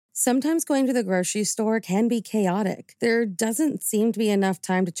Sometimes going to the grocery store can be chaotic. There doesn't seem to be enough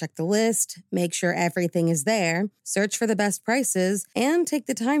time to check the list, make sure everything is there, search for the best prices, and take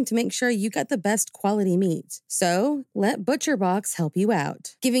the time to make sure you get the best quality meat. So, let ButcherBox help you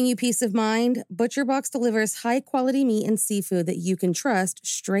out. Giving you peace of mind, ButcherBox delivers high-quality meat and seafood that you can trust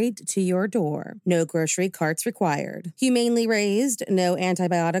straight to your door. No grocery carts required. Humanely raised, no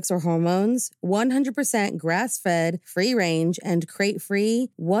antibiotics or hormones, 100% grass-fed, free-range, and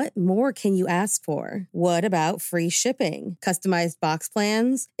crate-free. What more can you ask for? What about free shipping, customized box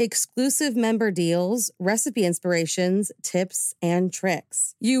plans, exclusive member deals, recipe inspirations, tips, and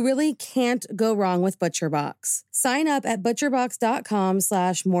tricks? You really can't go wrong with ButcherBox. Sign up at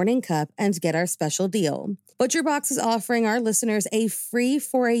butcherbox.com/morningcup and get our special deal. ButcherBox is offering our listeners a free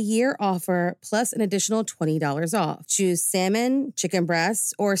for-a-year offer plus an additional $20 off. Choose salmon, chicken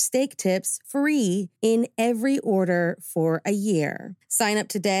breasts, or steak tips free in every order for a year. Sign up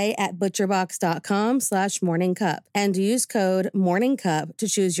today at butcherbox.com/morningcup and use code morningcup to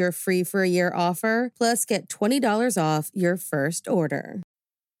choose your free for-a-year offer plus get $20 off your first order.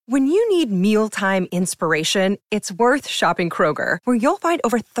 When you need mealtime inspiration, it's worth shopping Kroger, where you'll find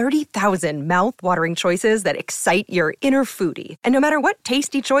over 30,000 mouth-watering choices that excite your inner foodie. And no matter what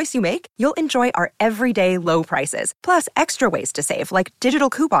tasty choice you make, you'll enjoy our everyday low prices, plus extra ways to save, like digital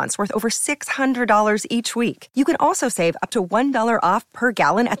coupons worth over $600 each week. You can also save up to $1 off per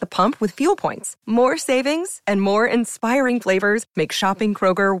gallon at the pump with fuel points. More savings and more inspiring flavors make shopping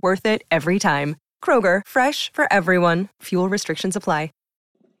Kroger worth it every time. Kroger, fresh for everyone. Fuel restrictions apply.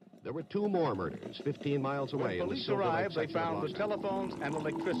 There were two more murders 15 miles away. When police arrived, they found the telephones and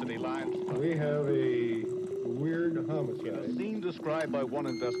electricity lines. We have a weird homicide. A scene described by one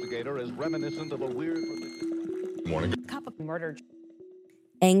investigator as reminiscent of a weird... Morning. Cup of murder.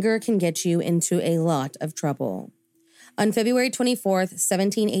 Anger can get you into a lot of trouble. On February 24th,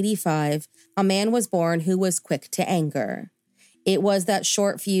 1785, a man was born who was quick to anger. It was that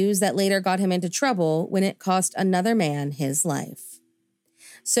short fuse that later got him into trouble when it cost another man his life.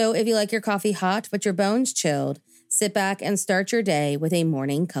 So if you like your coffee hot but your bones chilled, sit back and start your day with a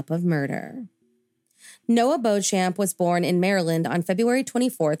morning cup of murder. Noah Beauchamp was born in Maryland on February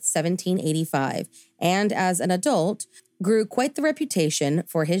 24th, 1785, and as an adult, grew quite the reputation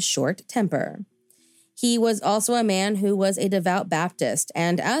for his short temper. He was also a man who was a devout Baptist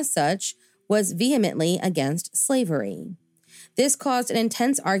and, as such, was vehemently against slavery. This caused an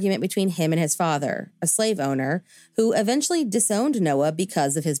intense argument between him and his father, a slave owner, who eventually disowned Noah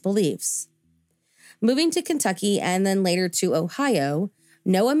because of his beliefs. Moving to Kentucky and then later to Ohio,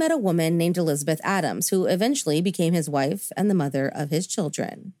 Noah met a woman named Elizabeth Adams, who eventually became his wife and the mother of his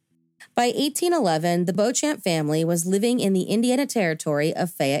children. By 1811, the Beauchamp family was living in the Indiana Territory of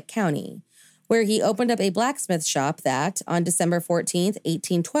Fayette County, where he opened up a blacksmith shop that, on December 14th,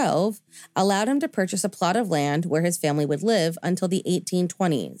 1812, allowed him to purchase a plot of land where his family would live until the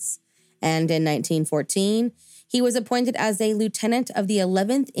 1820s. And in 1914, he was appointed as a lieutenant of the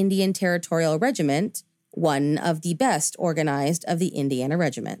 11th Indian Territorial Regiment, one of the best organized of the Indiana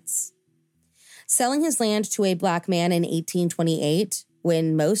regiments. Selling his land to a black man in 1828,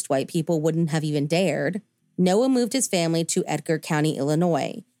 when most white people wouldn't have even dared, Noah moved his family to Edgar County,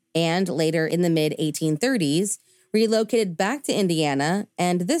 Illinois, and later in the mid-1830s, relocated back to Indiana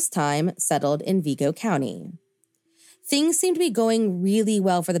and this time settled in Vigo County. Things seemed to be going really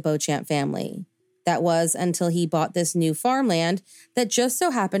well for the Beauchamp family. That was until he bought this new farmland that just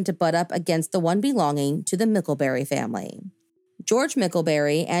so happened to butt up against the one belonging to the Mickleberry family. George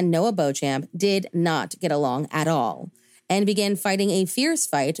Mickleberry and Noah Beauchamp did not get along at all and began fighting a fierce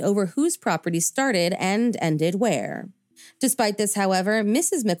fight over whose property started and ended where. Despite this, however,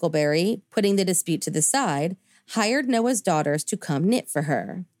 Mrs. Mickleberry, putting the dispute to the side, hired Noah's daughters to come knit for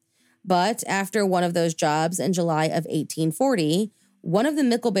her. But after one of those jobs in July of 1840, one of the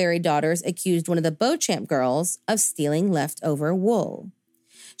Mickleberry daughters accused one of the Beauchamp girls of stealing leftover wool.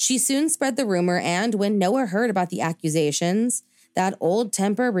 She soon spread the rumor, and when Noah heard about the accusations, that old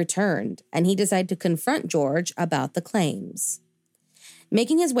temper returned, and he decided to confront George about the claims.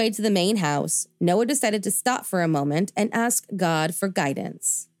 Making his way to the main house, Noah decided to stop for a moment and ask God for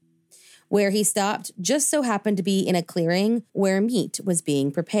guidance. Where he stopped just so happened to be in a clearing where meat was being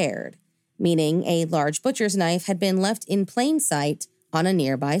prepared, meaning a large butcher's knife had been left in plain sight on a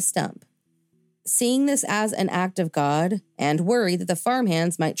nearby stump. Seeing this as an act of God, and worried that the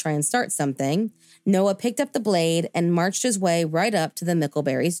farmhands might try and start something, Noah picked up the blade and marched his way right up to the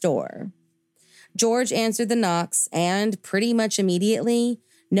Mickleberry's door. George answered the knocks, and pretty much immediately,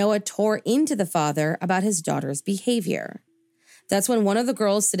 Noah tore into the father about his daughter's behavior. That's when one of the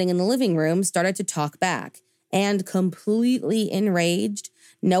girls sitting in the living room started to talk back, and completely enraged,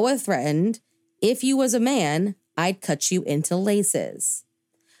 Noah threatened, "If you was a man, I'd cut you into laces."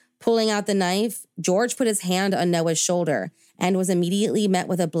 Pulling out the knife, George put his hand on Noah's shoulder and was immediately met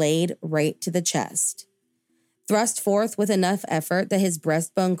with a blade right to the chest. Thrust forth with enough effort that his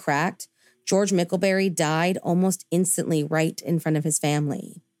breastbone cracked, George Mickleberry died almost instantly right in front of his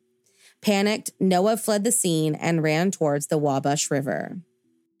family. Panicked, Noah fled the scene and ran towards the Wabash River.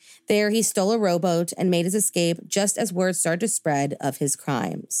 There, he stole a rowboat and made his escape just as word started to spread of his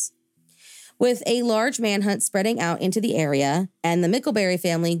crimes. With a large manhunt spreading out into the area and the Mickleberry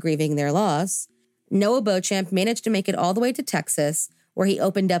family grieving their loss, Noah Beauchamp managed to make it all the way to Texas, where he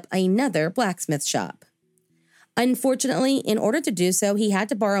opened up another blacksmith shop. Unfortunately, in order to do so, he had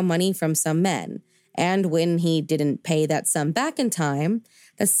to borrow money from some men, and when he didn't pay that sum back in time,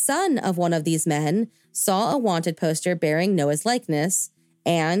 the son of one of these men saw a wanted poster bearing Noah's likeness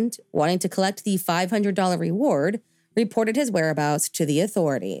and, wanting to collect the $500 reward, reported his whereabouts to the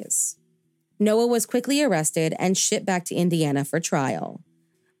authorities. Noah was quickly arrested and shipped back to Indiana for trial.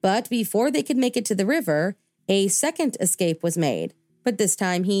 But before they could make it to the river, a second escape was made, but this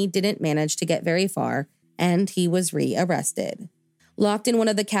time he didn't manage to get very far, and he was re-arrested. Locked in one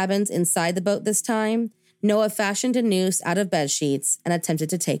of the cabins inside the boat this time, Noah fashioned a noose out of bed sheets and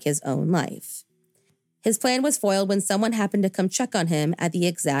attempted to take his own life. His plan was foiled when someone happened to come check on him at the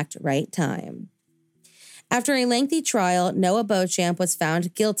exact right time. After a lengthy trial, Noah Beauchamp was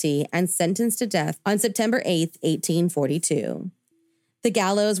found guilty and sentenced to death on September 8, 1842. The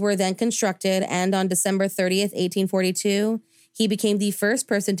gallows were then constructed, and on December 30th, 1842, he became the first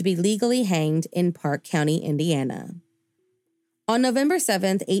person to be legally hanged in Park County, Indiana. On November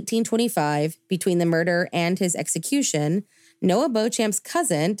 7th, 1825, between the murder and his execution, Noah Beauchamp's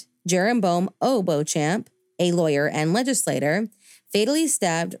cousin, Jeroboam O. Beauchamp, a lawyer and legislator, fatally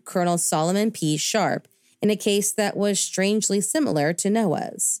stabbed Colonel Solomon P. Sharp in a case that was strangely similar to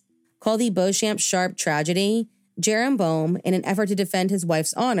Noah's. Called the Beauchamp-Sharp tragedy, Jeroboam, in an effort to defend his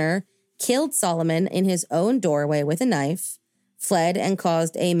wife's honor, killed Solomon in his own doorway with a knife, fled and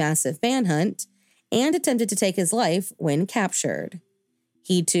caused a massive manhunt, and attempted to take his life when captured.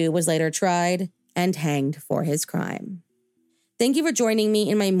 He too was later tried and hanged for his crime. Thank you for joining me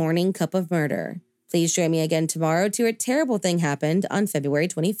in my morning cup of murder. Please join me again tomorrow to hear a terrible thing happened on February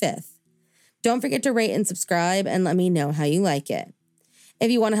 25th. Don't forget to rate and subscribe and let me know how you like it. If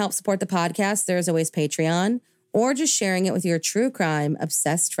you want to help support the podcast, there's always Patreon, or just sharing it with your true crime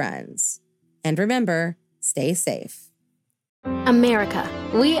obsessed friends. And remember, stay safe. America,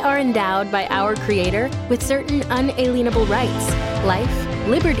 we are endowed by our Creator with certain unalienable rights: life,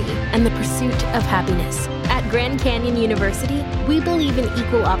 liberty, and the pursuit of happiness. At Grand Canyon University, we believe in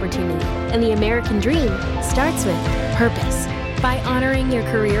equal opportunity, and the American dream starts with purpose. By honoring your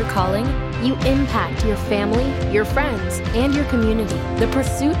career calling, you impact your family, your friends, and your community. The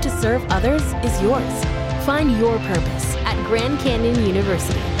pursuit to serve others is yours. Find your purpose at Grand Canyon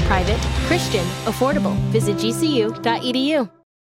University. Private, Christian, affordable. Visit gcu.edu.